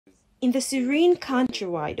In the serene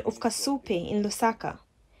countryside of Kasupe in Lusaka,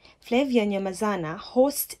 Flavia Nyamazana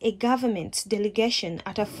hosts a government delegation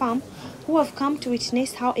at a farm who have come to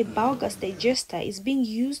witness how a biogas digester is being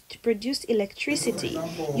used to produce electricity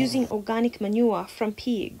using organic manure from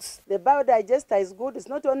pigs. The biodigester is good. It's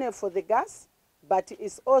not only for the gas, but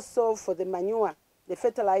it's also for the manure, the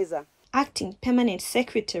fertilizer. Acting Permanent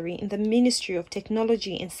Secretary in the Ministry of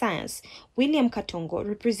Technology and Science, William KATONGO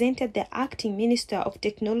represented the Acting Minister of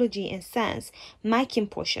Technology and Science,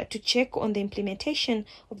 MPOSHA, to check on the implementation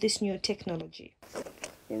of this new technology.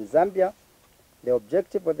 In Zambia, the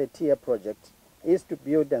objective of the TIA project is to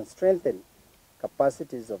build and strengthen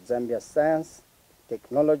capacities of Zambia's science,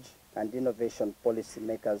 technology, and innovation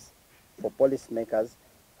policymakers,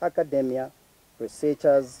 academia,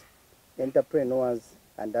 researchers, entrepreneurs,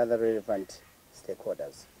 and other relevant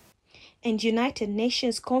stakeholders. And United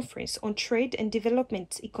Nations Conference on Trade and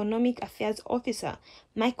Development Economic Affairs Officer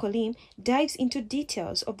Michael Lim dives into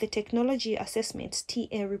details of the Technology Assessment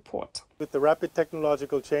TA report. With the rapid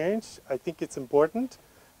technological change, I think it's important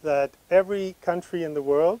that every country in the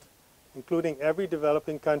world, including every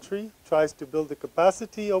developing country, tries to build the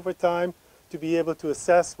capacity over time to be able to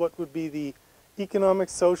assess what would be the economic,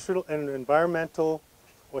 social, and environmental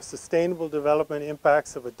or sustainable development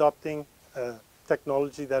impacts of adopting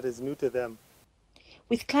technology that is new to them.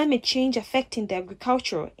 With climate change affecting the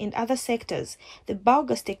agricultural and other sectors, the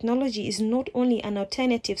biogas technology is not only an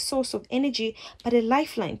alternative source of energy, but a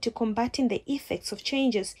lifeline to combating the effects of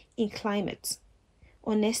changes in climate.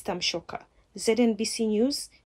 Honester Mshoka, ZNBC News,